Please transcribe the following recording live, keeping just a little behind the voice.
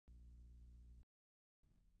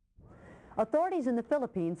Authorities in the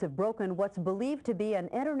Philippines have broken what's believed to be an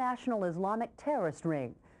international Islamic terrorist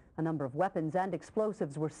ring. A number of weapons and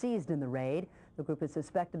explosives were seized in the raid. The group is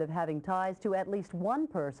suspected of having ties to at least one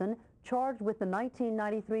person charged with the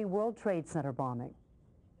 1993 World Trade Center bombing.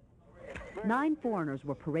 9 foreigners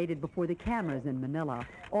were paraded before the cameras in Manila,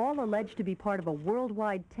 all alleged to be part of a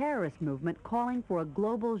worldwide terrorist movement calling for a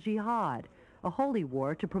global jihad, a holy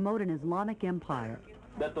war to promote an Islamic empire.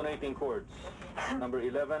 Detonating cords. Number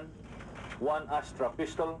 11, 1 Astra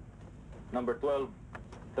pistol. Number 12,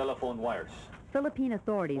 telephone wires. Philippine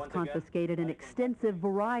authorities confiscated an extensive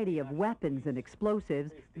variety of weapons and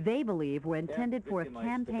explosives they believe were intended for a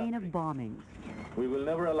campaign of bombings. We will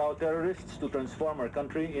never allow terrorists to transform our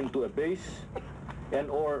country into a base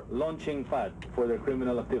and/or launching pad for their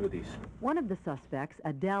criminal activities. One of the suspects,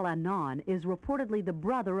 Adel Anon, is reportedly the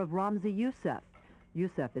brother of Ramzi Yousef.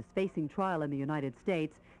 Yousef is facing trial in the United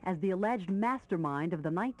States as the alleged mastermind of the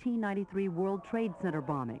 1993 World Trade Center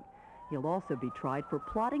bombing. He'll also be tried for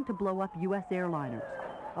plotting to blow up U.S. airliners,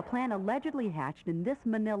 a plan allegedly hatched in this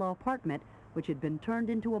Manila apartment, which had been turned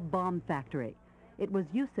into a bomb factory. It was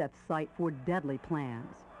Yousef's site for deadly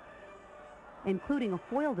plans, including a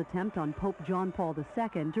foiled attempt on Pope John Paul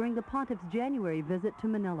II during the pontiff's January visit to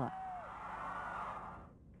Manila.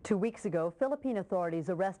 2 weeks ago, Philippine authorities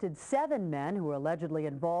arrested 7 men who were allegedly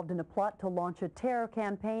involved in a plot to launch a terror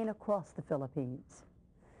campaign across the Philippines.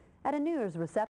 At a New Year's reception,